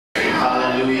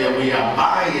Hallelujah. We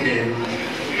abide in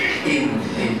Him.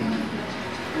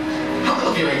 How many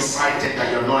of you are excited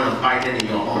that you're not abiding in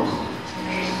your uncle?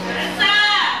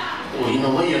 Oh, you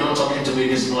know, when you're not talking to me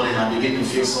this morning, I begin to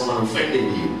feel someone offending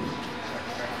you.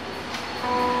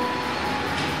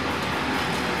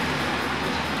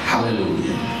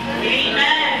 Hallelujah.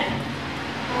 Amen.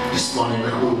 This morning we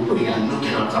are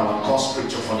looking at our core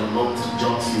scripture for the month,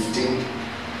 John 15.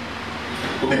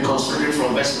 We've been considering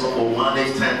from verse number 1.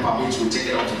 If time permits, we'll take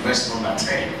it up to verse number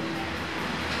 10.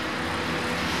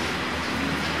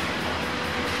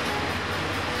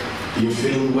 You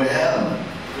feeling well?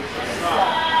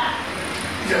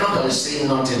 If you're not going to say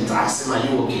nothing, ask him, are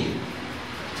you okay?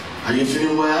 Are you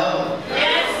feeling well?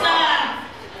 Yes,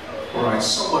 sir. Alright,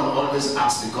 someone always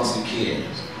asks because he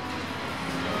cares.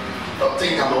 Don't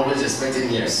think I'm always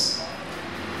expecting yes.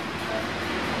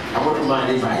 I wouldn't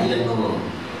mind if I hear no,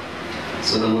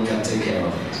 so that we can take care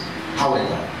of it.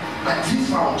 However, if you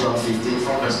found John 15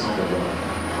 from verse number 1,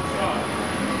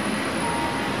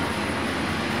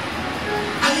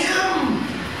 I am.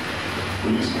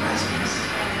 Will you smile, please?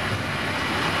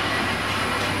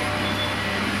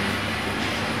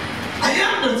 I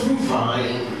am the true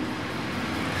vine,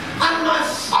 and my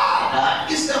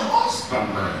Father is the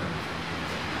husbandman.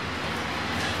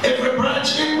 Every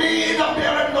branch in me that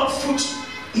beareth not fruit,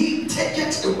 he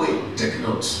taketh away. Take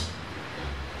note.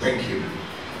 Thank you.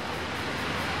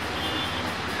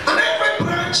 And every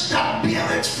branch that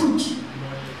beareth fruit,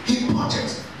 he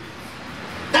purgeth,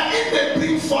 that it may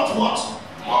bring forth what?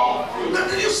 More fruit. Now,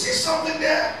 did you see something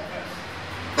there?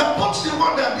 That both the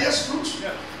one that bears fruit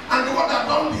and the one that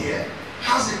don't bear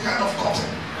has a kind of cotton.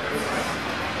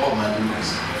 Oh my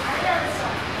goodness.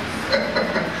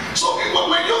 So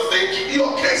when you think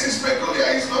your case is peculiar,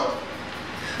 it's not.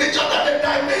 It's just that the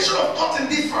dimension of cotton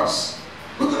differs.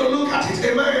 We're going to look at it.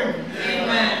 Amen.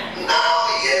 Amen. Now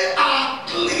ye are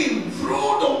clean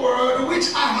through the word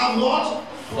which I have what?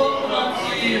 Spoken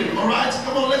unto you. Alright,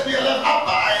 come on, let's be alive.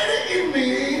 Abide in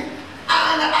me, and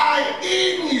I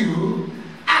in you,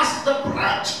 as the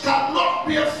branch cannot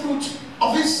bear fruit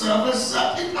of itself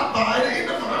except it abide in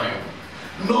the vine.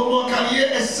 No more can ye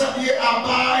except ye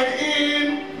abide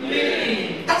in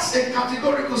me. That's a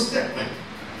categorical statement.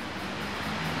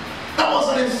 That was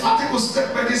an emphatic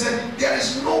statement. He said, there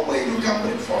is no way you can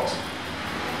bring forth.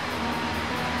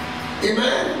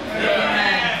 Amen?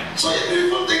 Amen. So if you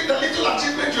even think the little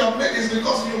achievement you have made is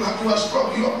because you are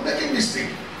strong, you are making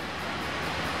mistake.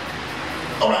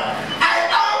 Alright. I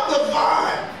am the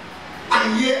vine,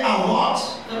 and ye are what?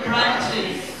 The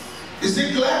branches. Is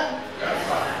it clear? Yes,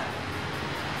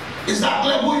 sir. Is that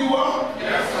clear who you are?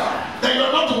 Yes, sir. Then you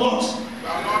are not the what?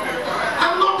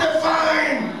 I'm not the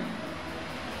vine.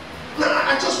 Now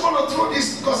I just want to throw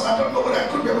this because I don't know whether I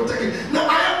could be able to take it. Now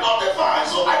I am not the vine,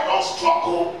 so I don't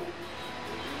struggle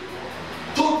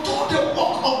to do the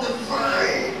work of the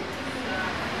vine.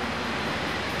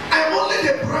 I am only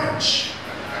the branch.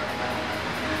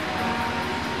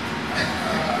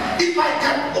 If I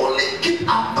can only keep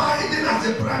abiding as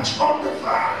a branch on the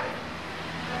vine.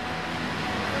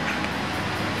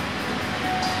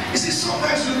 You see,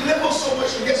 sometimes we labor so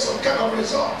much to get some kind of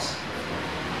results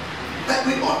that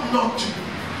we ought not to.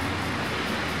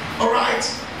 Alright?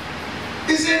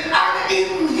 He said, and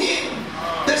in him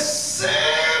the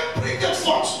same bringeth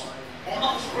forth.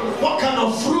 What kind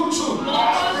of fruit?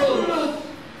 Fruit.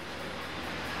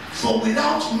 For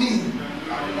without me,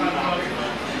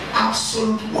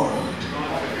 absolute word,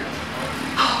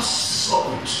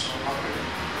 absolute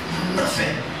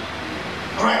nothing.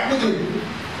 Alright, look at it.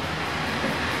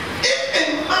 If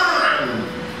a man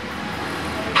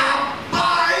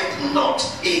abide not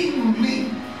in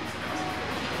me,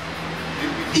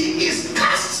 he is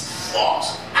cast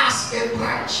forth as a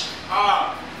branch,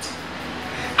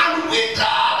 and wither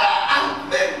and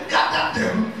men gather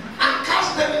them and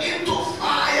cast them into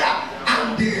fire,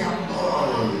 and they are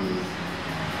burned.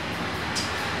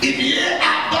 If ye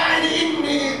abide in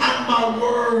me and my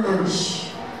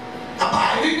words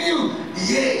abide in you,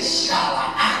 ye shall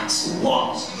ask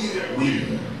what ye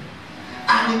will,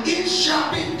 and it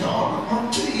shall be done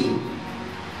unto you.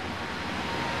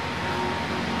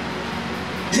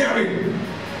 Herein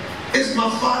is my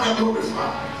Father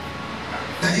glorified,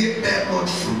 that ye bear much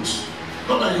fruit,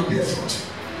 not that you bear fruit.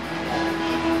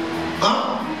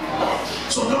 Huh?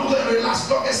 So don't get relaxed,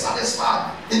 don't get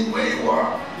satisfied in where you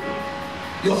are.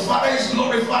 Your Father is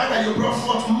glorified that you brought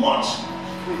forth much.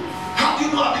 How do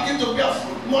you know I begin to bear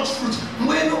fruit, much fruit?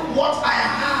 When what I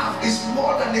have is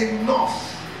more than enough,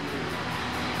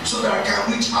 so that I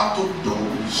can reach out to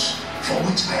those for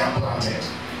which I am planted.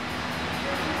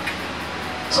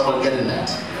 Someone getting that?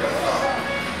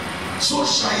 So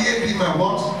shall ye be my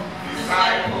what?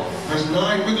 Disciples. Verse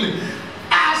 9 quickly.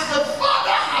 As the Father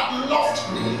hath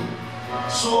loved me,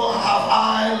 so have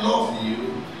I loved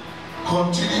you.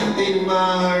 Continue in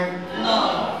my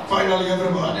Love. Finally,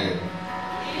 everybody.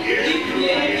 If ye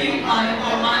keep my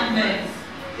commandments,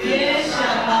 ye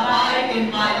shall abide in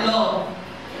my love,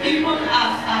 even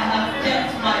as I have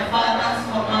kept my Father's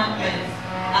commandments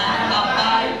and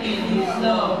abide in his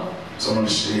love. Somebody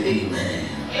say amen.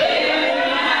 Amen.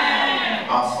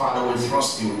 Our Father, we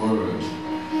trust your word.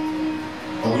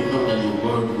 And we know that your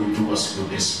word will do us good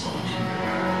this morning.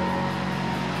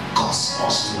 Cause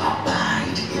us to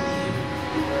abide in you.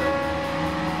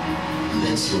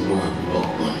 Let your word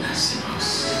work wonders in us.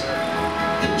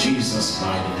 In Jesus'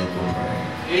 mighty name we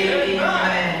pray.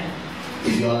 Amen.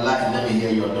 If you're alive, let me hear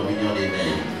your dominion.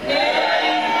 Amen.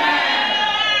 Amen.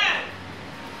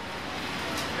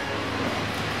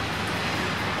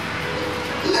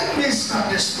 Let me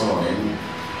start this morning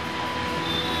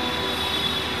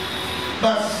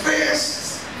by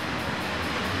first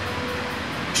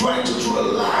trying to throw a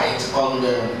light on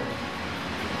the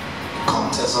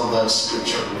context of the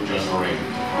scripture we just read.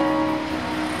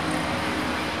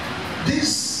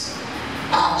 These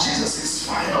are Jesus'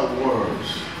 final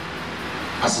words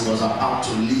as he was about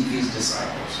to leave his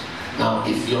disciples. Now,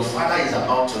 if your father is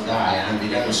about to die and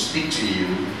began to speak to you,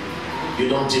 you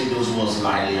don't take those words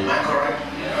lightly. Am I correct?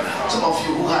 Yes. Some of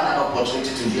you who had that opportunity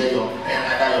to hear your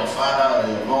parent, either your father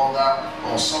or your mother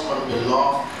or someone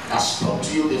beloved that spoke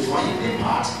to you before he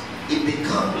departed, it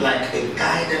becomes like a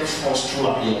guiding force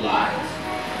throughout your life.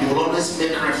 You will always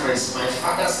make reference. My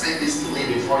father said this to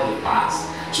me before he passed.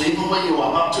 So even when you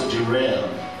are about to derail,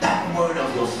 that word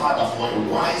of your father for the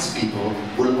wise people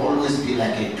will always be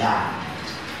like a guide.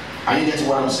 Are you getting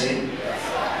what I'm saying?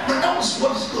 Now that was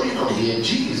what's going on here.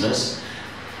 Jesus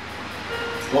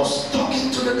was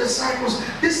talking to the disciples.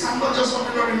 These are not just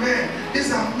ordinary men.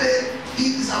 These are men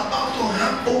he is about to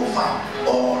hand over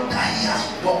all that he has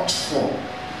worked for.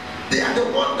 They are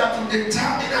the one that will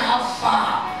determine how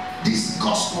far this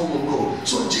gospel will go.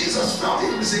 So Jesus felt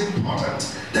it was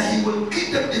important that he will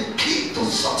give them the key to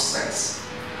success.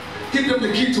 Give them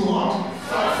the key to what?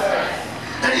 Success.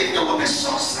 And if they will be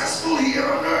successful here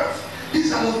on earth,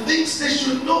 these are the things they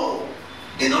should know.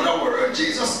 In other words,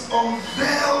 Jesus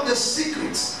unveiled the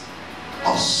secrets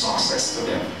of success to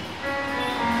them.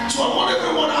 So I want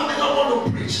everyone, I may not want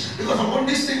to preach because I want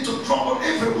this thing to drop on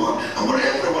everyone. I want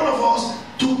every one of us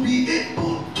to be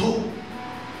able to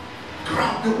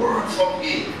grab the word from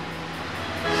me.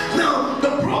 Now,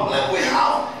 the problem we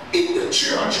have in the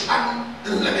church, and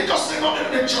let me just say not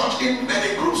in the church, in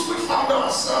many groups we found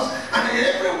ourselves, and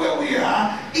everywhere we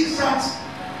are, is that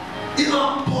in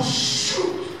our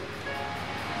pursuit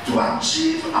to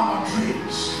achieve our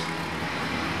dreams,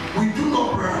 we do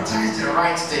not prioritize the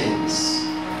right things.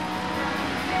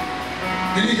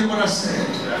 Did you hear what I said?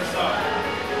 Yes, sir.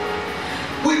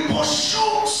 We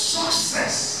pursue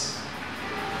success,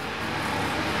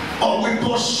 or we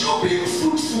pursue being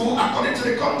fruitful according to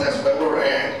the context where we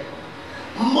read,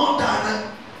 more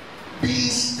than being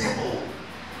stable.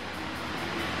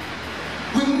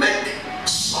 We make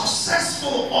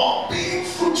successful or being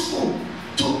fruitful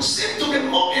to seem to be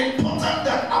more important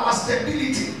than our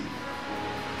stability.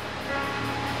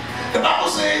 The Bible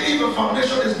says if a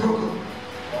foundation is broken,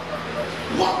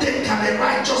 what then can a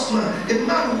righteous man, a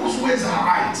man whose ways are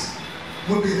right,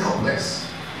 will be helpless?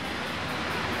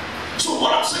 So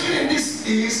what I'm saying in this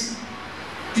is,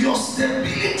 your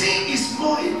stability is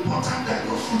more important than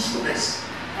your fruitfulness.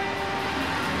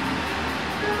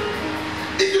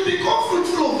 If you become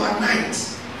fruitful overnight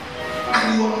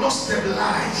and you are not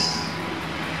stabilized,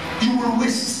 you will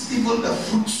waste even the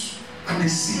fruit and the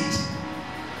seed.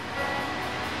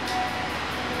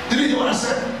 Did you hear what I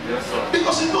said? Yes, sir.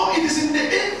 Because you know it is in the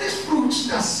endless fruit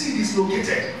that seed is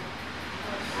located.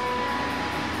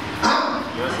 Huh?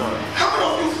 Yes, sir. How many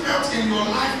of you felt in your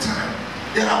lifetime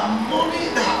there are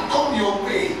money that have come your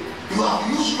way, you have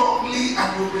used wrongly and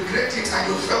you regret it and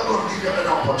you felt God give you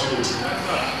another opportunity?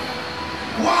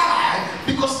 Why?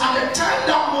 Because at the time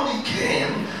that money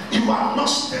came, you are not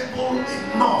stable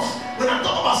enough. When I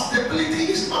talk about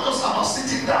stability, it's not just about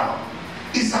sitting down.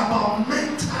 It's about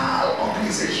mental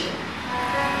organization.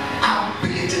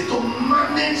 Ability to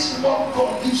manage what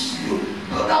God gives to you,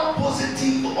 whether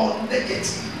positive or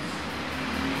negative.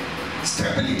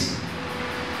 Stability.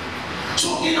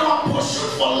 So in our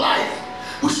pursuit for life,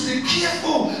 we should be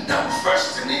careful that the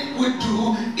first thing we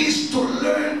do is to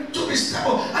learn to be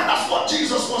stable. And that's what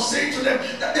Jesus was saying to them,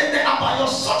 that they about your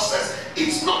success.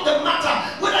 It's not the matter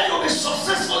whether you'll be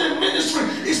successful in ministry.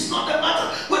 It's not the matter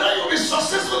whether you'll be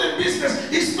successful in business.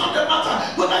 It's not the matter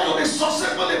whether you'll be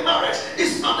successful in marriage.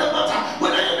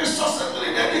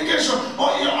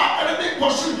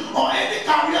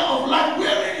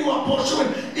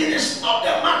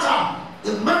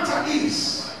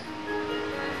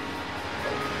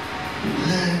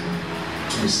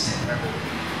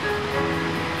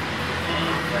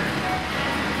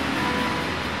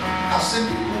 I've seen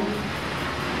people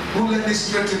who learn this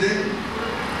straight today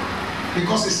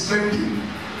because it's trending.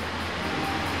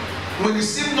 When it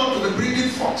seemed not to be bringing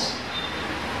forth,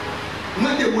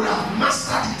 when they would have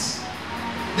mastered it,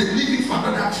 they leave it for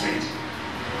another trade.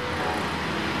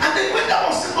 And then when that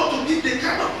was able to give, they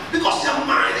kind of, because their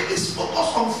mind is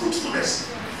focused on fruitfulness.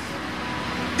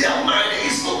 Their mind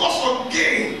is focused on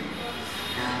gain.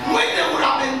 When they would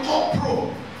have been called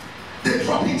pro, they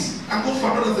drop it and go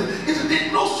for another thing.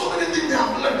 They know so many things they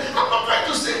have learned. I'm not trying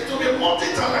to say to be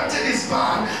multi-talented is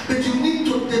bad, but you need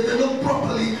to develop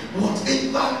properly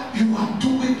whatever you are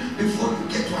doing before you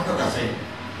get to another thing.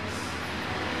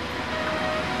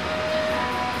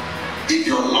 If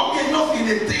you're long enough in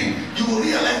a thing, you will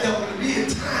realize there will be a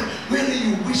time where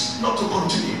you wish not to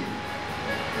continue.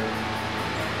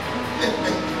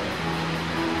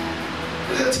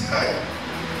 There's a time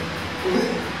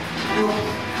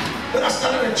when I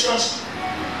started a church,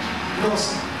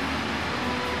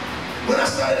 when I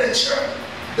started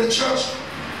the church,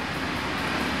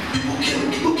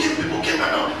 people came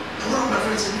around, and one of my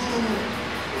friends said, no,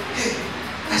 hey,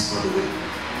 that's not the way.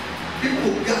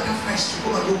 People will gather first to go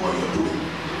and know what you're doing,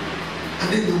 and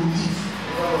then they will leave.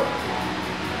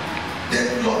 Then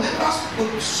your neighbors,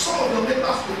 some of your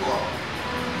neighbors will come.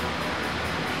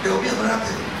 There will be another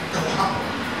thing that will happen.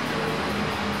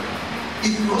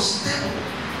 If you are stable,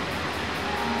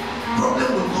 problem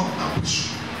will come and push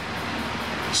you.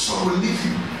 Some will leave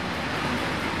you.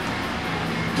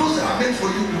 Those that are meant for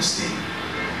you will stay.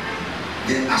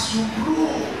 Then as you grow,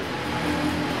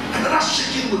 another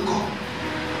shaking will come.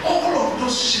 All of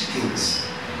those shakings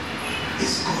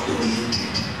is God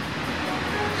oriented.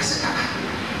 I said,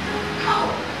 how?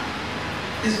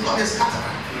 Is God a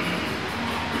scatterer?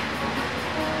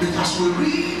 Because we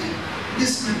read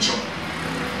this scripture,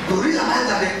 we realize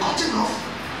that the cutting off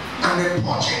and the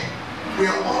purging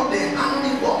were all the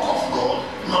handiwork of God,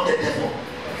 not the devil.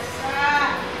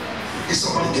 Is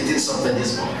somebody getting something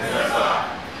this morning?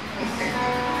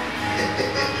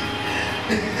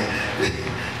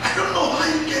 I don't know how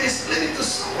you can explain it to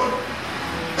someone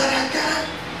that I can't.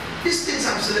 These things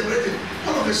I'm celebrating,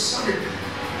 all of a sudden,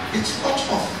 it's cut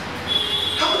off.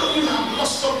 How many of you have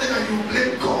lost something and you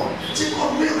blame God? Say,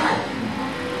 God, where are you?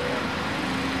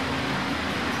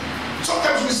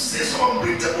 Sometimes we say some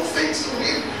unbreathable things to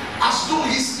him as though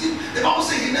he sleeps. The Bible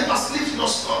says he never sleeps nor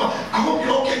slumber. I hope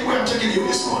you're okay the way I'm checking you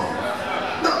this morning.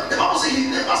 No, the Bible says he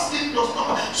never sleeps nor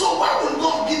slumber. So why will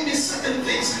God give me certain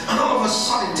things and all of a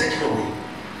sudden take it away?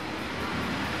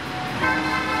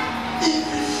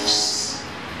 Every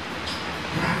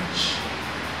branch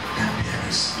that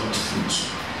bears not fruit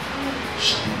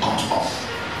shall be cut off.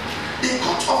 The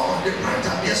cut off of the branch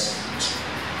that bears fruit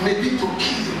may be to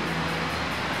kill.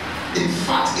 In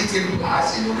fact, it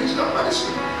implies in the original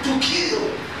manuscript to kill.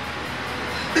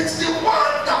 But the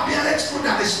one that beareth fruit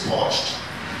that is purged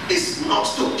is not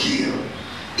to kill,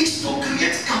 it's to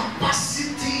create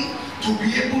capacity to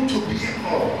be able to bear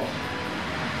more.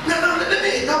 Now let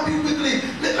me help you quickly.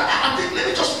 Let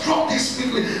me just drop this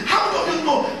quickly. How many of you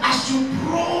know as you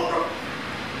prune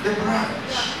the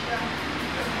branch,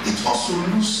 it also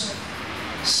loses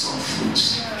some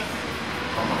fruits?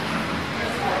 Come on.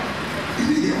 You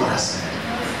hear what I said?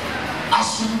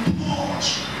 As you purge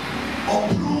or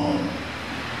prune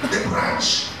the branch,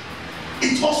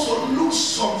 it also loses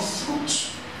some fruit.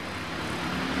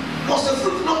 Was the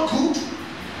fruit not good?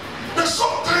 Now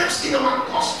sometimes in our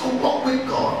course to walk with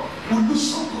God, we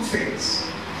lose some good things.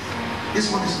 This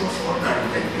one is not for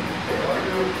ordinary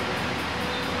people.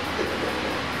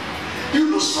 You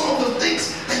lose some of the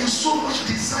things that you so much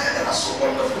desire that are so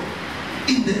wonderful.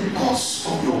 In the course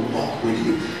of your walk with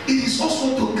him, it is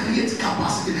also to create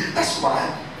capacity. That's why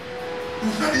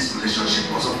you've had this relationship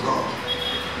because of God,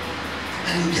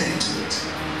 and you get into it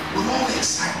with all the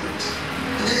excitement.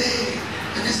 And hey,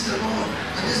 and this is the Lord,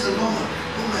 and this is the Lord.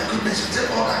 Oh my goodness, you tell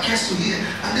all that cares to hear,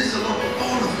 and this is the Lord.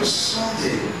 All of a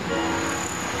sudden,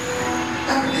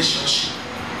 that relationship,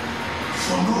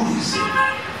 for no reason,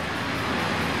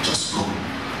 just go.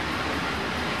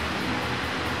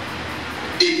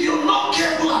 If you're not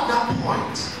careful at that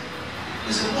point,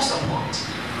 you say, what's the point?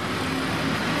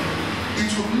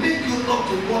 It will make you not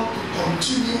to want to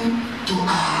continue to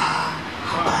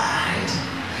abide.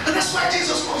 And that's why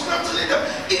Jesus was not telling them,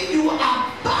 if you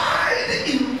abide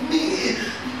in me,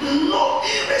 not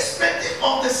irrespective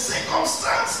of the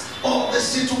circumstance or the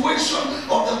situation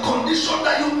or the condition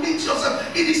that you meet yourself,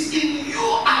 it is in you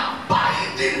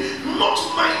abiding, not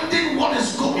minding what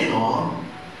is going on.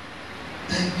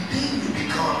 Then you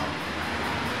become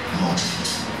more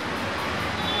fruitful.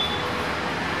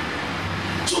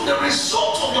 So the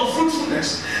result of your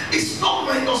fruitfulness is not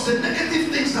minus the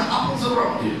negative things that happens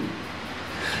around you.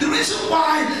 The reason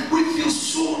why we feel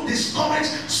so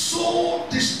discouraged, so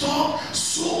disturbed,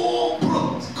 so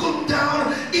broken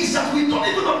down is that we don't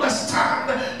even understand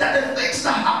that the things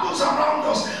that happens around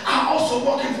us are also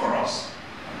working for us.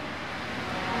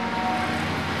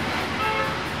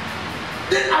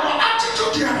 Then our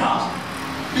attitude thereof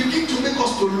begin to make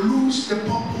us to lose the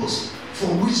purpose for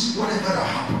which whatever that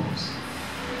happened.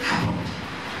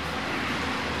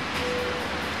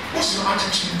 What's your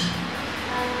attitude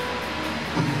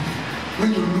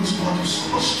when you lose God to so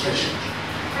much treasure,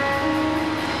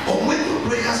 or when your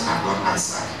prayers are not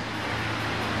answered?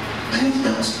 And you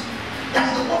felt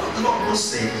that the word of the Lord was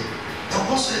said that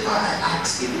whatsoever I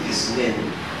ask in His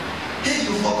name, hey,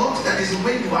 you forgot that is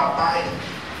when you abide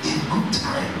in good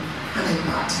time and in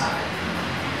bad time.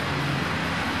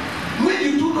 When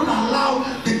you do not allow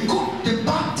the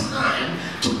bad time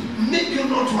to make you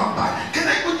not to abide. Can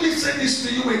I quickly say this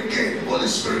to you again? Holy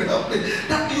Spirit help me.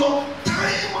 That your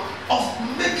time of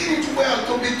making it well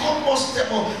to become more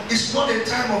stable is not a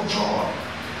time of joy.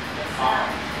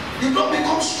 You don't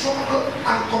become stronger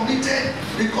and committed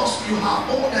because you have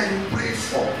all that you pray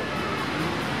for.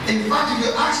 In fact, if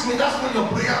you ask me, that's when your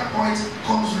prayer point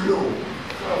comes low.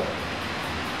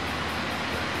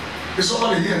 Is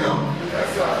somebody here now?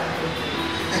 Yes, sir.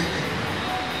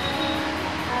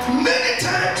 Many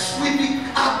times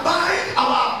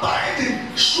our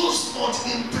abiding shows forth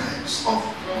in times of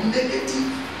negative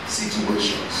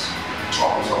situations,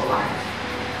 troubles of life.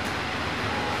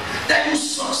 That you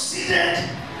succeeded,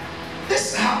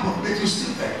 this happened, but you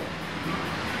still fail.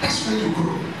 That's when you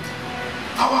grow.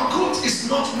 Our growth is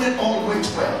not when all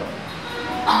went well.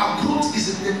 Our growth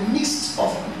is in the midst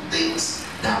of things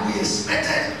that we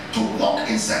expected to walk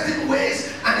in certain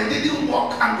ways and it didn't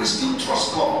work, and we still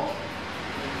trust God.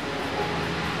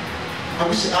 I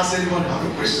wish to ask anyone have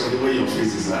a question the way your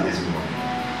face is at this morning.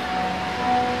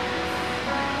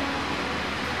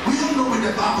 We all know what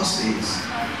the Bible says.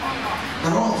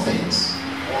 There are all things.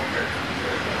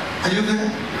 Are you there?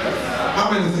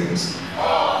 How many things?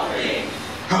 All things.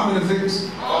 How many things?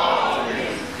 All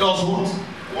things. God's what?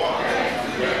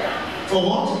 For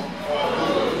what?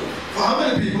 For how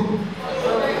many people?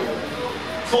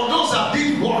 For those that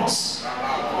did what?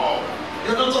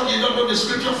 You don't know the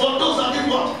scripture. For those that did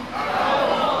what?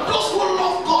 Those who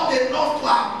love God enough to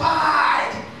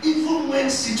abide, even when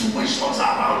situations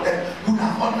around them would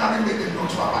have ordinarily made them not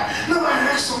to abide. Now I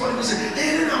heard somebody who said,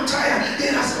 hey, then I'm tired.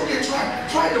 Then I said, okay,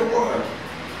 try the word.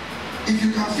 If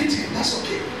you can fit in, that's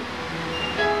okay.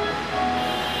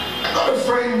 I got a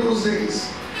friend those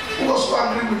days who was so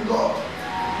angry with God.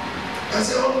 I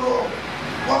said, oh no,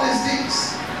 what is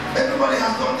this? Everybody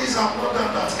has done this, I've not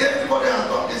done that. Everybody has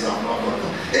done this, I've not done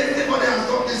that. Everybody has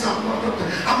done this, I've not done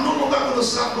that. I'm no longer going to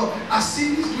serve God. I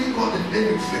see this doing God and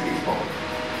then it's flaming for.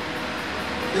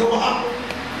 You know what happened?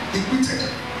 He quitted.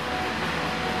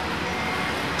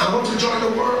 I want to join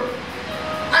the world.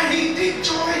 And he did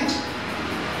join.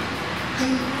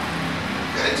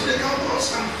 Get into the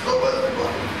campus and flow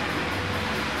everybody.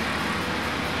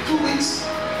 2 weeks,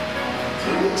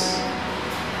 3 weeks,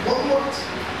 1 month.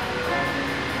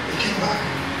 He came back.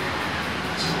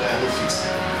 So I will fix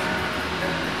them.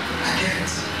 I can't.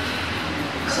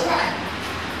 I said, why?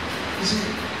 He said,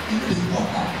 you know they walk.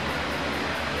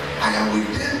 I am with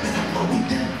them and I'm not with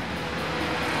them.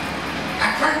 I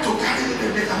tried to carry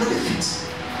them and I know they fit.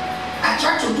 I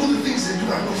tried to do the things they do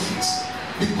and no fit.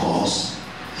 Because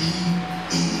he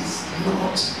is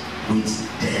not with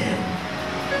them.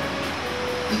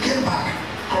 He came back,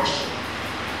 crushed,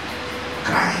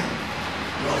 crying.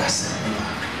 Lord, I sent me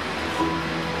back.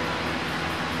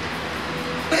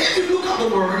 Now if you look at the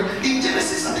word in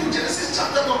Genesis, I think Genesis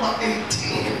chapter number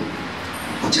 18,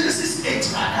 or Genesis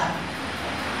 8 rather,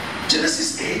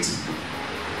 Genesis 8,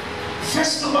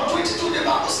 verse number 22, the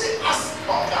Bible says, as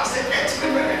long as the earth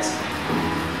remains,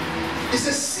 it's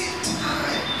a seed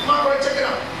time. Come on, check it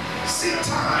out. Seed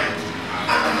time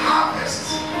and harvest.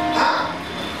 Huh?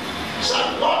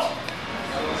 Shall what?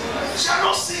 Shall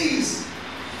not cease.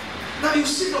 Now you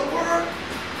see the word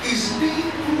is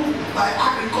being ruled by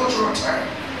agricultural term.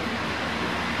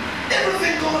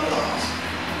 Everything God does,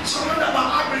 surrounded by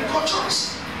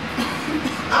agriculturists.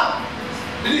 Huh?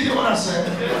 Did you hear what I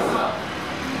said?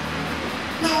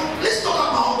 Now let's talk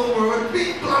about the word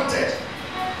being planted.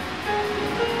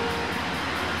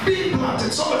 Being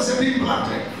planted. Somebody say being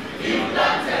planted. Being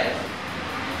planted.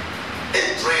 A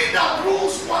tree that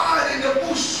grows wild in the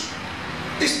bush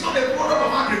is not a product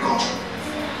of agriculture.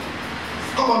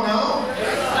 Come on now.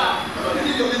 Yes, sir.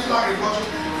 You need your little agriculture.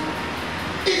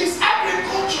 It is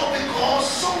agriculture because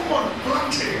someone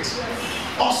planted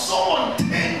or someone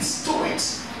tends to it.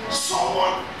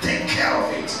 Someone take care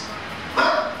of it.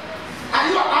 Huh?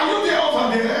 Are you there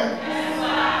over there?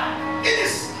 Yes, it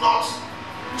is not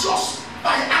just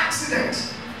by accident.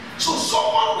 So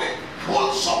someone will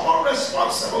hold someone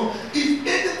responsible if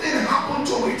anything happened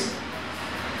to it.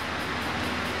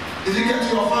 If you get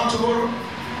to your farm tomorrow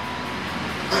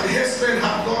and the husband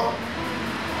have gone,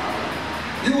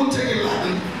 you will take it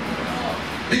lightly.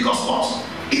 Because what?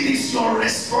 It is your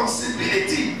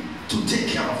responsibility to take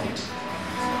care of it.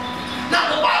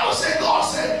 Now the Bible said, God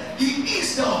said, He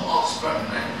is the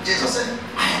husbandman. Jesus said,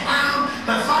 I am,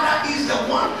 my Father is the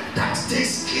one that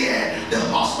takes care. The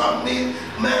husbandman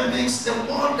means the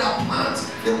one that plants,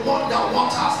 the one that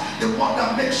waters, the one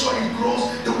that makes sure it grows,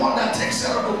 the one that takes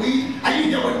care of the weed. Are you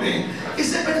here with me? He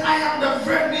said, but I am the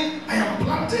vine, I am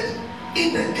planted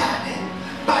in the garden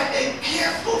by a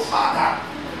careful Father.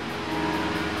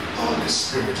 Holy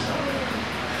Spirit.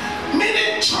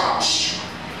 Meaning, church,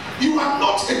 you are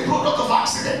not a product of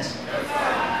accident.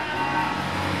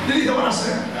 Did you hear what I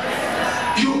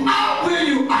said? You are where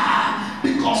you are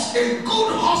because a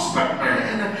good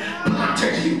husbandman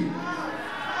planted you.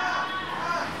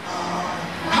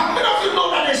 How many of you know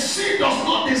that a seed does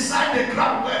not decide the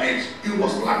ground where it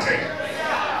was planted?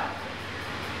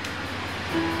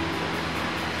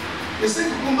 The same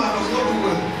cucumber does not do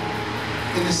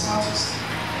well in the southeast.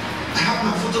 I have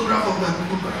my photograph of my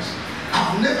cucumbers.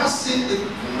 I've never seen a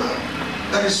cucumber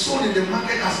that is sold in the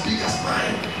market as big as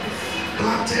mine,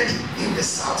 planted in the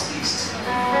southeast.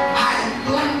 I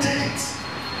planted it,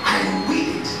 I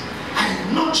weeded it, I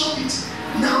nurtured it.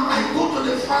 Now I go to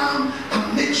the farm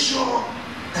and make sure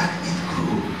that it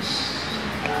grows.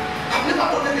 I've never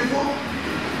done it before.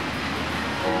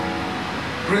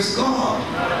 Praise God.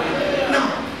 Now,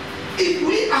 if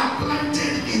we are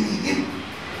planted in Him,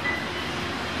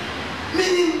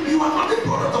 meaning you are not a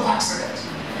product of accident.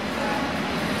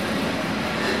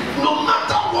 No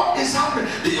matter what is happening,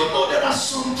 do you know there are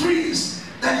some trees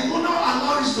that you will not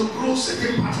allow it to grow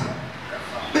certain pattern?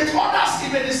 But others,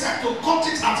 if they decide to cut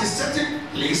it at a certain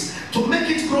place to make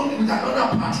it grow with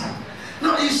another pattern.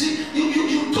 Now you see,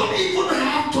 you don't even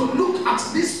have to look at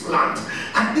this plant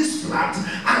and this plant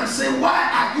and say, why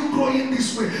are you growing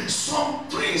this way? Some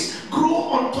trees grow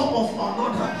on top of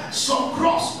another. Some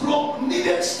crops grow,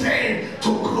 needed stem to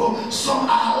grow. Some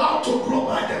are allowed to grow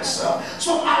by themselves.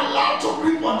 Some are allowed to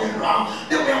grip on the ground.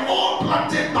 They were all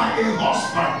planted by a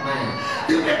husbandman.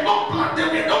 They were not planted,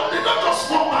 they don't just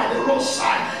fall by the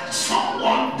roadside.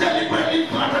 Someone deliberately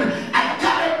planted. I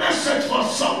got a message for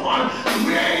someone.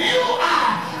 Where you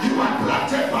are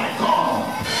planted by God.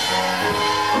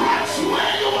 Right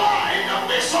where you are, in the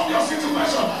midst of your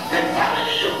situation, the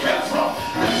family you came from,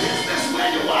 the business where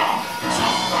you are,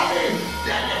 somebody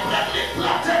deliberately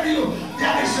planted you.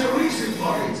 There is a reason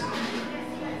for it.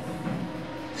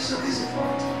 There's a reason for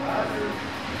it.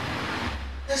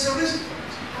 There's a reason for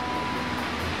it.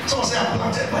 Someone say, I'm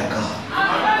planted by God.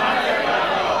 I'm planted by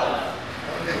God.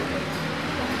 Okay.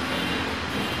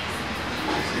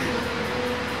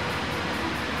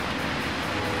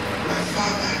 My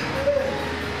Father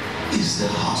is the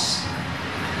husband.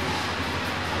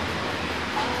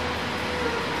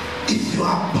 If you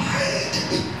abide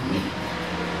in me,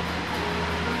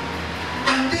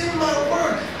 and then my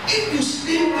word, if you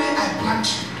stay where I plant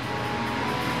you,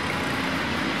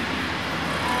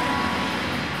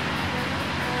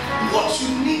 what you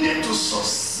needed to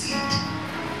succeed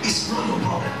is not your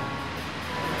problem.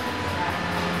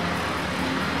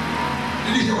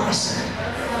 Did you hear what I said?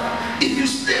 If you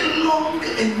stay long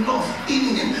enough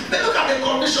in Him, then look at the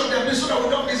condition there, so that we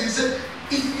don't miss it. He said,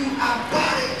 if you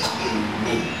abide in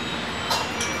me,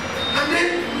 and then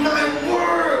my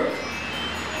word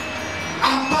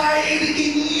abide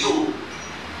in you.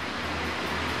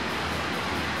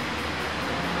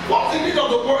 What's the need of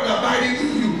the word abiding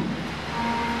in you?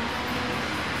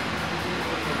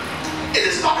 It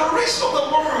is by the rest of the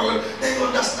world that you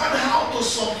understand how to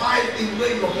survive in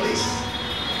where you're placed.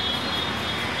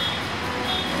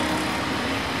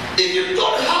 If you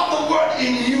don't have the word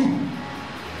in you,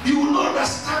 you will not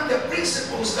understand the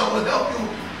principles that will help you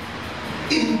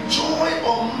enjoy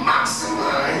or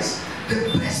maximize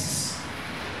the best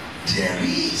there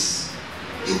is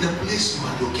in the place you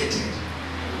are located.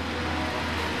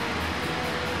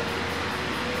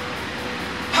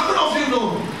 How many of you know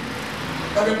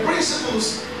that the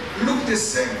principles look the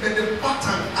same, but the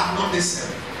pattern are not the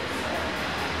same?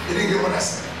 You didn't get what I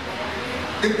said?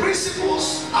 The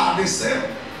principles are the same,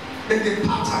 but the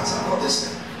patterns are not the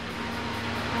same.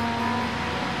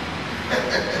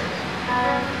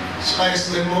 Should I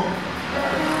explain more?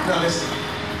 Now listen.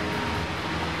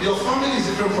 Your family is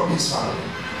different from his family.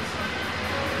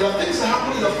 There are things that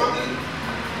happen in your family.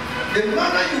 The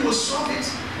manner you will solve it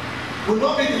will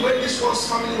not be the way this one's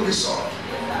family will be solved.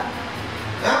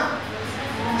 Huh?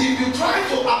 If you try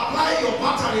to apply your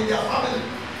pattern in their family,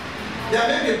 there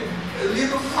may be a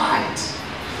little fight.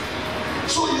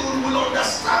 So you will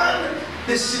understand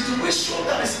the situation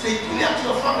that is peculiar to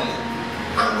your family,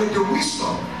 and with the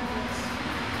wisdom,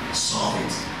 solve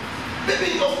it.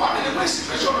 Maybe in your family, when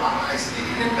situation arises,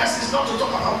 the best is not to talk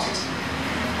about it.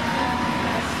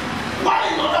 While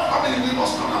in other family, we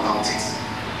must talk about it.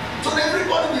 So that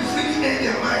everybody will freely air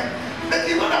their mind. But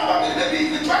in other family, maybe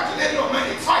if you try to air your mind,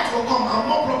 a fight will come and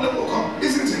more problem will come,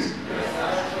 isn't it?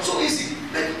 So easy.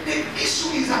 The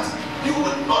issue is that you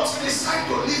will not decide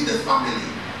to leave the family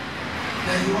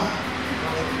that you are.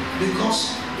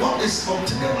 Because what is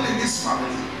obtainable in this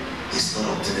family is not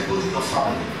obtainable in your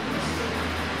family.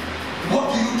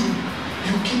 What do?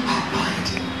 You keep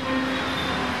abiding.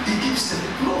 He keeps saying,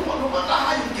 no matter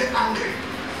how you get angry,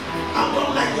 I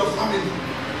don't like your family.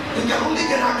 You can only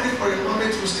get angry for a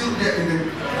moment, you still there in them.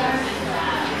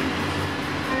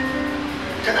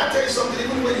 Can I tell you something?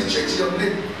 Even when you change your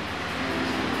name,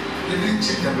 you didn't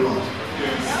change the blood.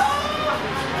 Yes.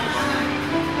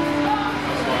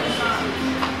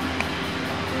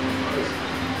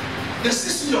 They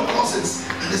see your cousins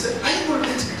and they say, are you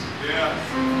related? Yeah.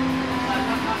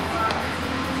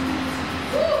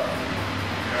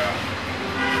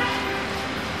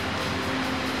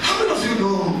 How many of you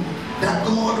know that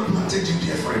God planted you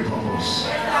there for a purpose?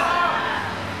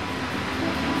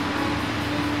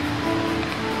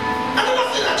 Another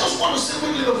thing I just want to say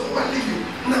quickly before I leave you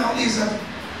now is that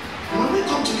when we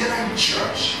come together in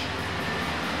church,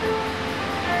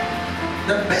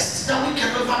 the best that we can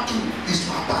ever do is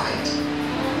to abide.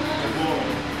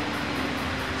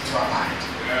 To abide.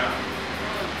 Yeah.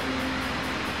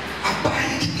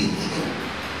 Abide in Him.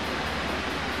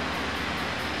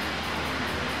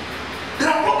 There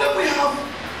are problems we have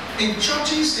in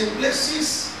churches, in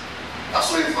places,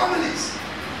 also in families.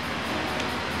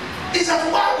 Is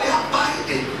that while we are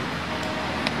abiding,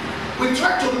 we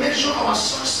try to measure our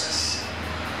success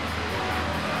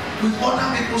with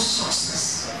other people's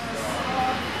success.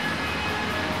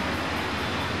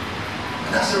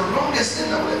 And that's the wrongest thing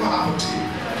that will ever happen to you.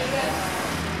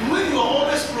 When you are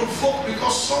always provoked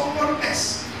because someone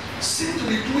else seems to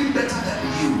be doing better than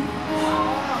you,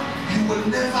 you will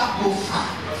never go far.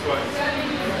 That's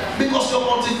right. Because your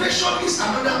motivation is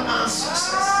another man's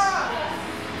success.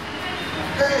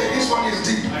 Hey, this one is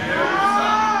deep. Should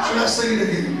I say it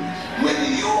again?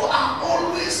 When you are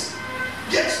always,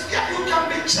 yes, you can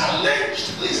be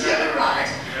challenged, please get it right,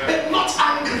 but not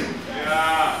angry.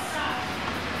 Yeah.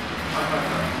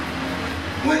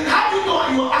 When how you know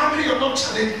you are angry or not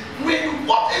challenged? When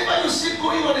whatever you see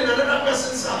going on in another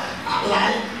person's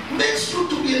life makes you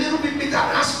to be a little bit bitter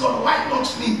and ask God, why not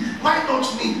me? Why not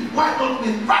me? Why not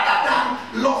me? Rather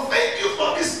than, Lord, thank you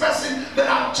for this person, but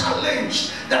I'm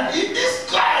challenged that if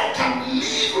this guy can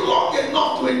live long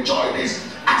enough to enjoy this,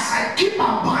 as I keep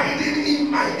abiding in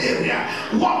my area,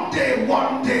 one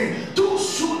day, too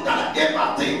soon that I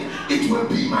ever think it will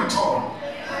be my turn.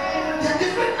 There are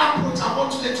different approaches I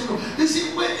want to let you know. You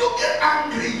see, when you get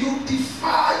angry, you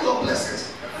defy your blessings.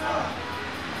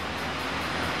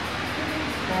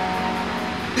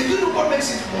 Did you know what makes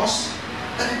it worse?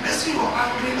 That the person you're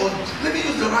angry, or let me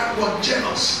use the right word,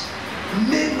 jealous,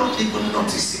 may not even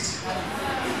notice it.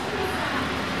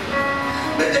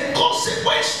 But the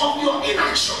consequence of your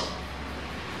inaction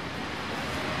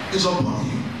is upon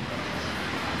you.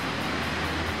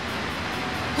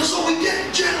 And so we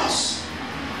get jealous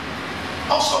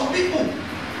of some people,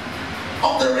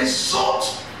 of the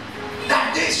result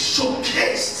that they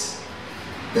showcased.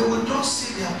 They will not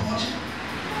see their body,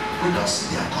 will not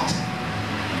see their cotton.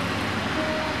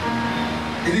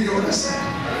 Did you hear what I said?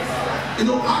 You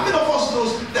know, how many of us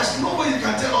knows there's no way you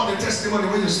can tell all the testimony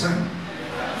when you stand?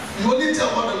 You only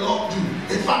tell what the Lord do.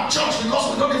 In fact, church,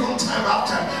 because we don't even have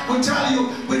time, we tell you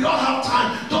we don't have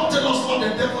time. Don't tell us what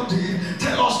the devil did.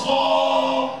 Tell us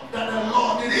all that the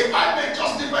Lord did. If I may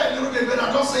justify a little bit, but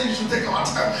I'm not saying you should take our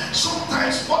time.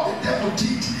 Sometimes what the devil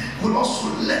did will also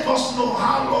let us know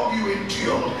how long you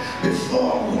endured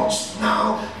before what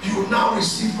now you now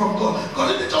receive from God.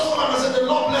 Because if you just come and say, the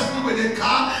Lord bless me with a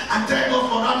car, and thank God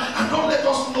for that, and don't let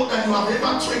us know that you have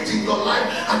ever traded in your life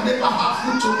and never had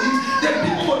food to eat, then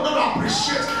people will not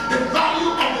appreciate the value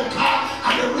of the car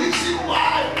and the reason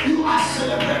why you are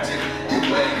celebrating the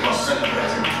way you are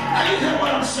celebrating. And you hear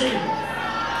what I'm saying?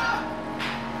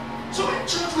 So in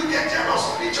church we get jealous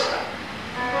of each other.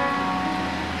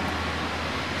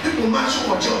 People match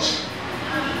your church.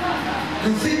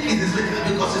 You think it is better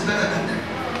because it's better than them.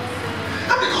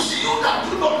 And because you that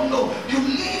do not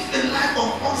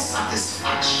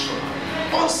unsatisfaction,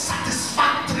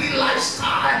 unsatisfactory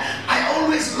lifestyle. I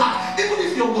always lack. Even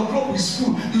if your wardrobe is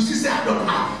full, you still say, I don't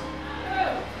have.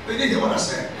 Did you hear what I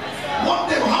said? One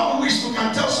day, how we wish we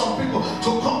can tell some people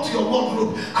to come to your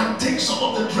wardrobe and take some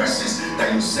of the dresses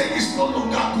that you say is no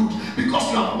longer good because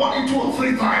you have worn it 2 or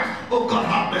 3 times. Oh, God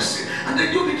have mercy. And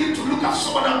then you begin to look at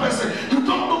some other person. You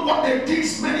don't know what they did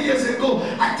many years ago.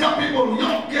 I tell people,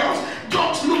 young girls,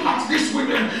 don't look at these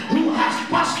women who has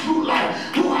passed through life,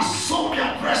 who has sold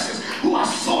their dresses, who has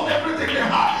sold everything they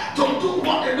had to do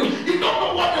what they do. You don't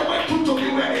know what they went through to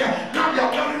be where they are. Now they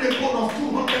are wearing a gold of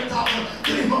 200,000,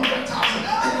 300,000,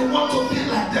 and you want to be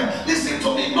like them. Listen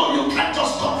to me. No, you can't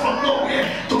just come from nowhere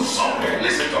to somewhere.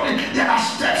 Listen to me. There are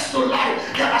steps to life.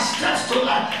 There are steps to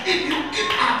life. If you keep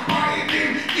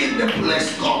abiding in the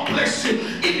place God bless you,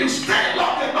 if you stay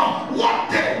long enough,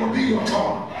 one day will be your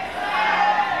turn.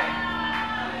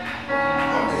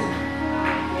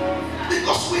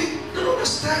 Because we don't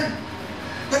understand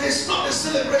that it's not the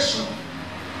celebration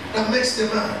that makes the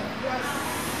man.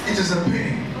 It is the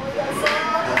pain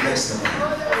that makes the man.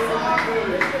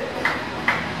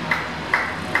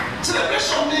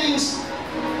 Celebration means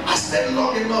I stayed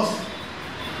long enough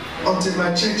until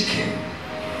my change came.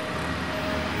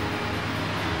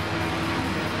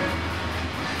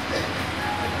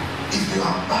 If you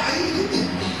abide in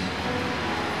me,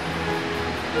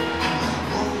 and my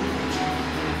word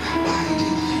abide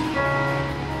in you.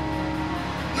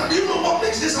 Now, do you know what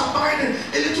makes this abiding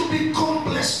a little bit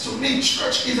complex to me,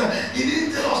 church? Is that he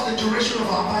didn't tell us the duration of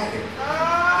abiding.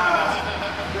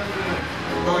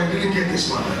 No, I didn't get this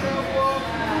one.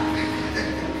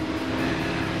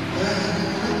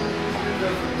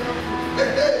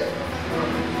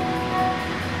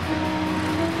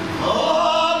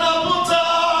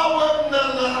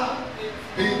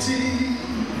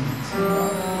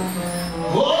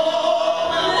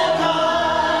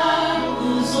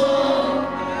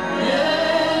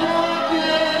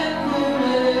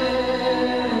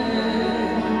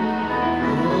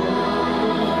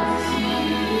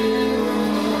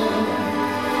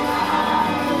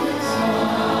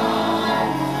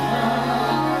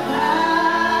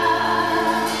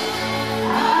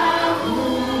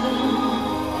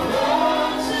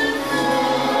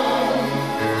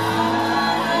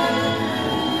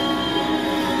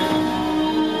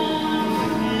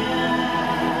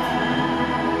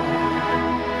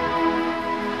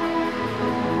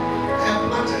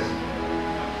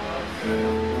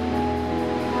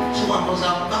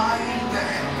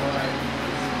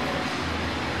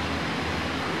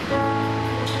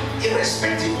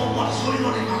 Irrespective of what is going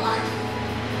on in my life,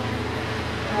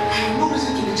 I have no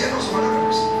reason to be jealous of another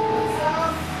person.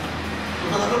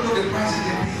 Because I don't know the price they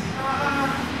pay in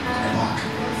the back.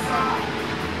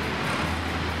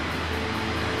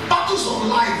 Battles of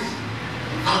life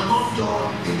are not done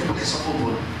in the place of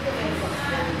open.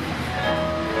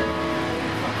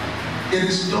 It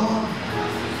is done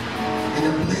in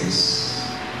a place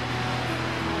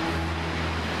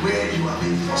where you are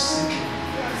being forsaken,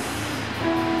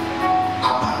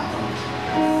 abandoned,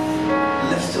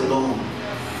 left alone.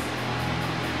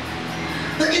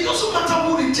 Then it doesn't matter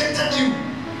who rejected you.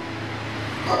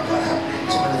 Oh God, help me.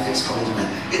 So many things coming to me.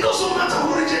 It doesn't matter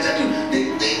who rejected you. The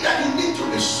thing that you need to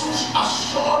be so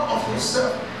assured of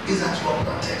yourself is that you are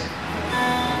planted.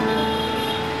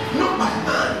 Not by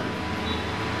man.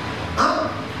 Huh?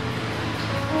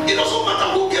 It doesn't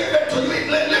matter who gave birth to you.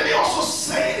 Let me also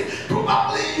say,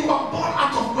 probably you are born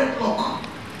out of wedlock,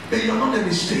 but you are not a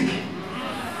mistake.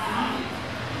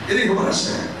 You didn't hear what I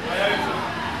said?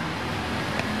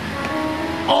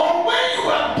 Or when you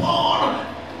were born,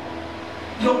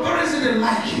 your parents didn't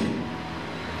like you.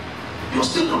 You're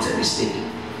still not a mistake.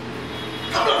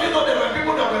 How many of you know there were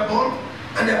people that were born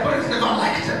and their parents never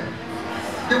liked them?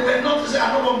 They were not to say,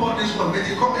 I don't want to born this one, but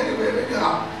you come anywhere when you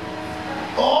are.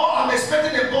 Or I'm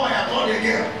expecting a boy, I born a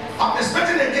girl. I'm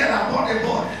expecting a girl, I born a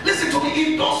boy. Listen to me,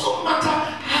 it doesn't matter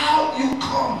how you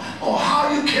come or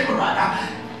how you came rather.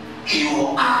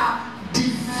 You are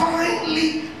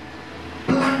divinely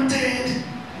planted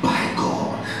by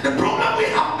God. The problem we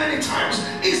have many times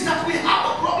is that we have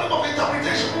a problem of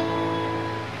interpretation.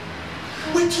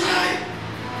 We try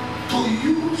to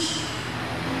use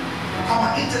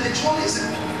our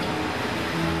intellectualism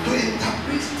to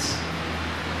interpret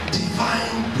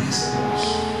divine principles.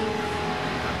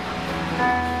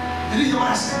 Did you hear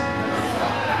what I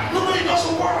said? No, it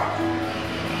doesn't work.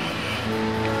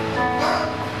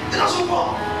 It doesn't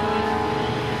work.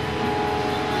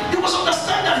 You must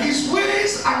understand that his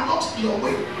ways are not your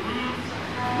way.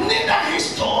 Neither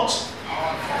his thoughts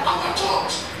are our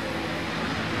thoughts.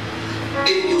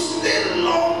 If you stay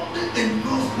long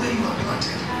enough where you are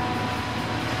planted,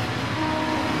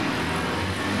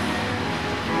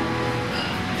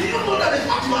 do you know that the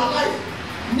fact you are alive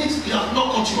means he has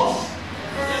not cut you off?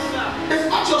 The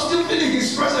fact you are still feeling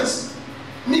his presence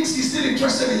means he's still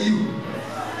interested in you.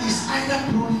 He's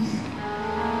either pruning you,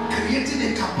 creating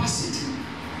a capacity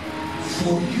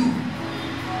for you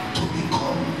to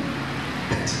become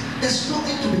better. There's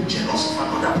nothing to be jealous of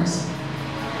another person.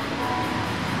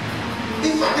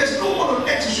 In fact, there's no one on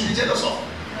earth you should be jealous of,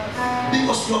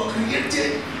 because you are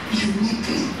created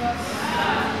uniquely.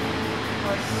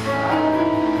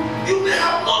 You may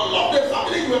have not loved the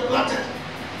family you were planted,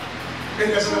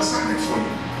 and there's an assignment for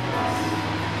you.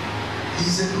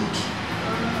 He's a good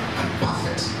and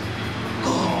perfect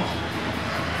God.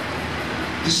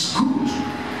 He's good.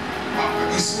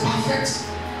 He's perfect.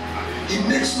 He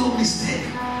makes no mistake.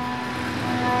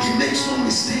 He makes no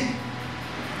mistake.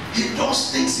 He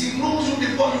does things. He knows you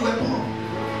before you were born.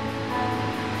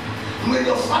 When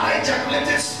your father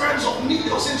ejaculated sperms of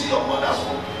millions into your mother's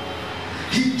womb,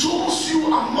 he chose you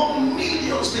among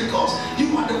millions because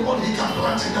you are the one he can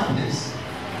plant in that place.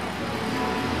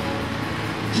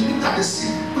 He looked at the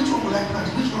seed. Which one will I plant?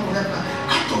 Which one will I plant?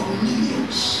 Out of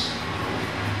millions,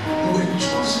 you were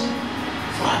chosen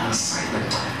for an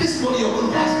assignment. This morning you're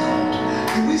going to ask God,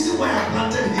 the reason why I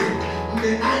planted here,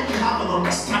 may I have an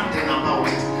understanding about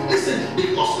it. Listen,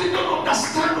 because we don't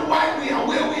understand why we are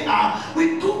where we are,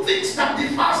 we do things that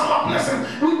defies our blessing.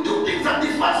 We do things that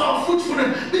defies our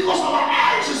fruitfulness because our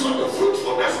eyes is on the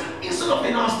fruitfulness instead of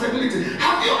in our stability.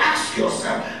 Have you asked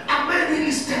yourself, am I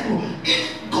really stable?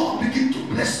 If God begin to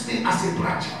bless me as a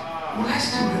branch, will I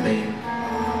still remain?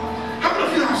 How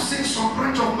many of you have seen some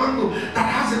branch of mango that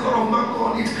has a lot of mango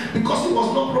on it because it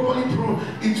was not properly pruned?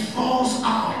 It falls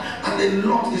out and a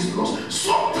lot is lost.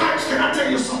 Sometimes, can I tell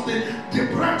you something? The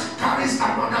branch carries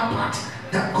another part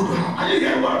that could have. Are you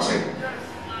hearing what I'm saying?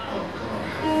 Oh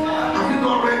God. Have you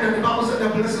not read that the Bible said the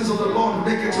blessings of the Lord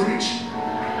make it rich?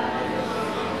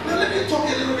 Now let me talk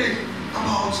a little bit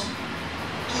about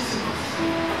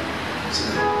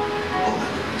taketh. Oh my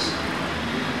goodness.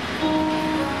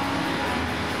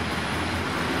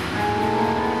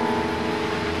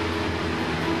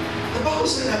 The Bible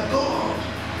said that God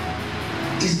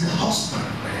is the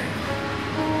husbandman.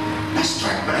 That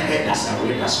struck my head as I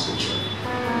read that scripture.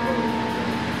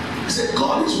 He said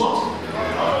God is what?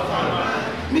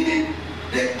 Meaning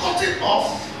the cutting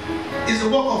off is the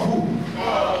work of who?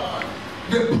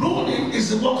 The pruning is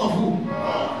the work of who?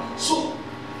 So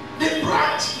the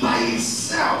branch by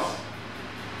itself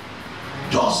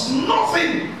does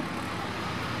nothing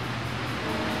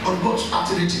on both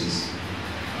activities.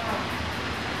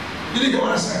 Did you get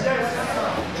what I said? Yes.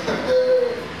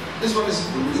 This one is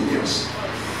luminous.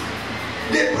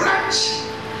 The branch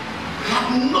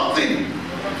had nothing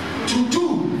to do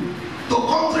to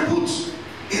contribute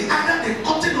in either the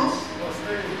cutting off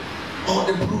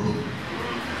or the pruning.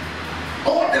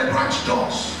 All the branch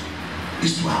does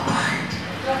is to abide.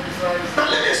 Now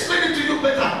let me explain it to you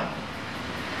better.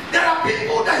 There are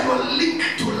people that you are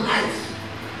linked to life.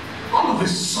 All of a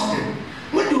sudden,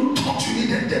 when you thought you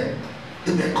needed them,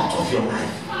 they were cut off your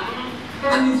life.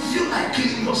 And you feel like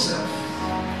killing yourself.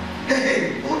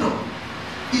 Hey, hold on.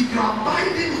 If you are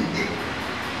abiding in him,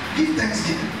 give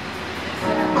thanksgiving.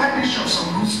 Buy Bishop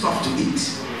some good stuff to eat.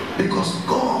 Because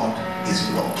God is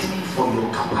working for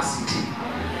your capacity.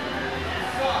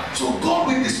 So God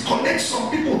will disconnect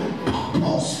some people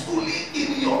purposefully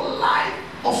in your life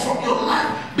or from your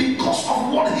life because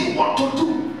of what he wants to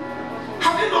do.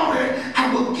 Have you not read?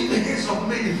 I will give the heads of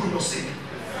many for your sake.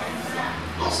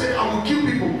 God said, I will kill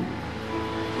people.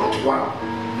 Not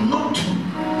one, not two,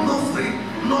 not three,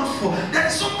 not four. Then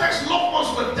sometimes loved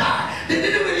ones will die. They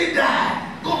didn't really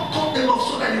die. God cut them off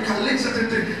so that you can learn certain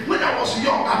things. When I was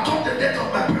young, I thought the death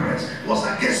of my parents was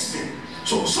against me.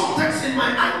 So sometimes in my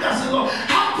anger, I said, Lord,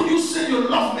 how could you say you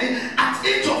love me? At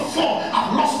age of 4,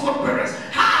 I've lost both parents.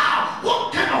 How?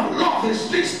 What kind of love is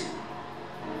this?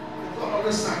 God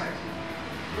understand it.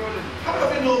 How many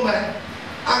of you know my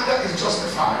anger is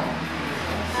justified?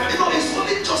 You know, it's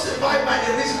only justified by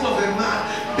the reason of a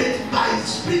man, but by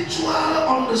spiritual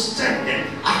understanding,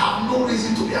 I have no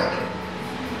reason to be angry.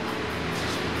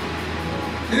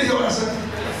 Did you hear what I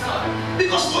said?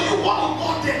 Because for you, what you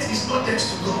call death is not death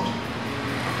to God.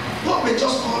 God may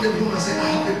just call them home and say, I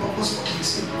have a purpose for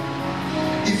Kingsley.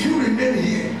 If you remain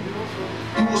here,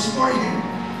 it will spoil him.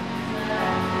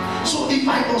 So if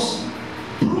I must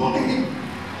prune him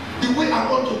the way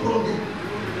I want to prune him,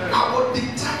 I will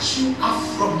detach you out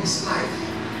from his life.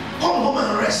 Come home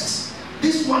and rest.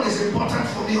 This one is important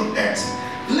for me on earth.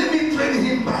 Let me train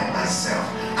him by myself.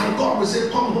 And God will say,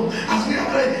 come home. As we are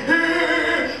praying,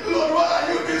 hey, Lord, why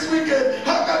are you this wicked?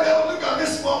 How can I look at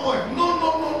this small boy? No.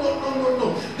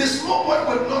 The small boy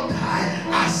will not die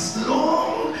as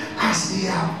long as he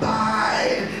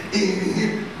abide in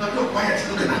him. Now you're quiet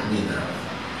looking at me now.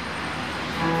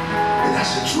 And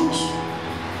that's the truth.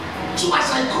 So as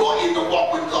I grow in the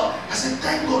walk with God, I said,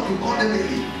 thank God you called them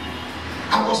early.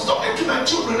 I was talking to my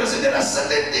children. I said, there are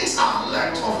certain things I've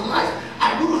learned of life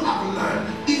I wouldn't have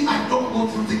learned if I don't go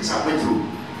through things I went through.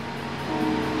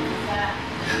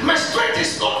 My strength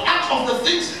is not out of the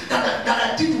things that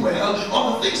I did well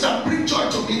or the things that bring joy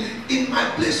to me. In my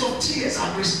place of tears,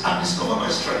 I discover my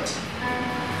strength.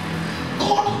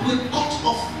 God will cut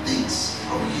off things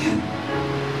from you.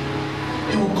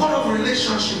 He will cut off a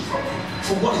relationship from you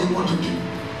for what He wants to do.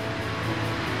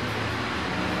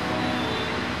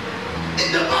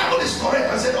 If the Bible is correct,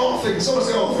 I said all things. Someone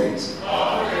say all things.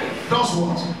 All things. Does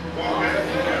what?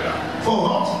 For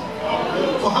what?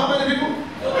 For how many people?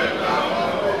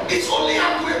 It's only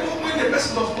accurate when the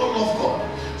person does not love God.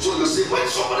 So you see, when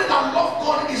somebody that loves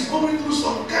God is going through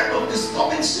some kind of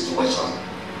disturbing situation,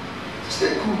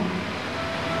 stay cool.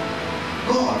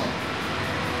 God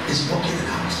is working it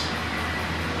out.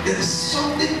 There is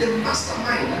something the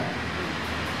mastermind.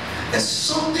 There's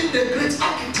something the great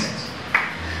architect.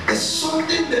 There's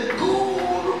something the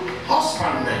good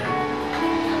husbandman,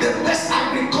 the best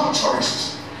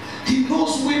agriculturist. He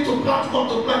knows when to plant, what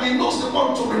to plant. He knows the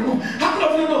one to remove. How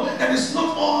many of you know that it's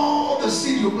not all the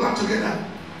seed you plant together?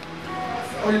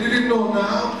 Or you didn't know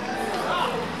now?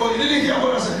 Or you didn't hear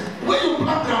what I said? When you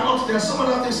plant groundnut, there are some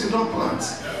other things you don't plant.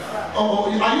 Or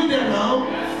are you there now?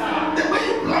 Then when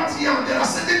you plant yam, there are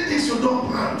certain things you don't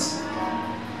plant.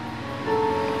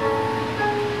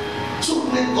 So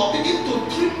when God begins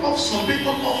to trim off some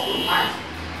people off your life,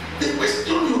 the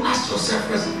question you ask yourself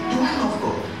is, do I love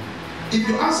God? If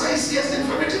your answer is yes, then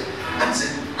forget it. And say,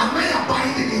 am I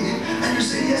abiding in Him? And you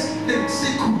say yes, then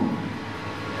stay cool.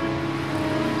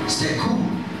 Stay cool.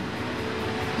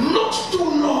 Not too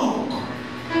long,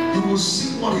 you will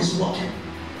see what is working.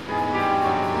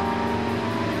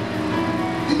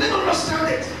 You may not understand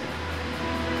it.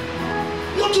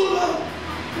 Not too long.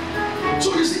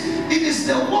 So you see, it is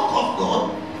the work of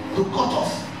God to cut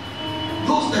off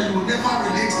those that you will never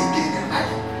relate again in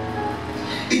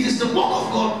life. It is the work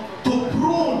of God to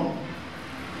prune,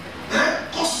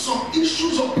 cause some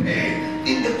issues of pain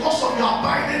in the course of your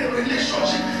abiding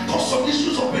relationship, cause some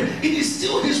issues of pain. It is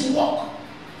still His work.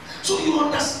 So you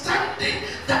understanding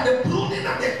that the pruning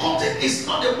and the cutting is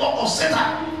not the work of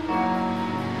Satan.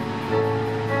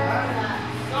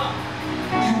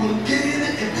 You will gain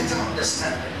a better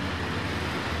understanding.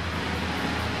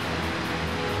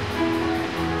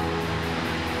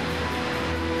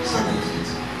 Stand your feet.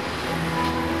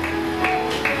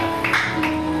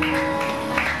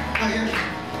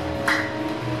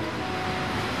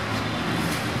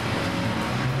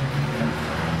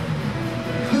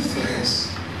 Lift your hands.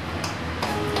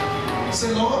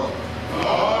 Say, Lord,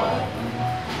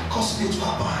 cause me to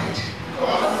abide.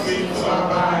 Cause me to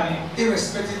abide.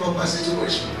 Irrespective of my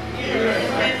situation.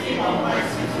 Irrespective of my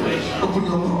situation. Open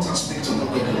your mouth and speak to the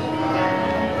Lord.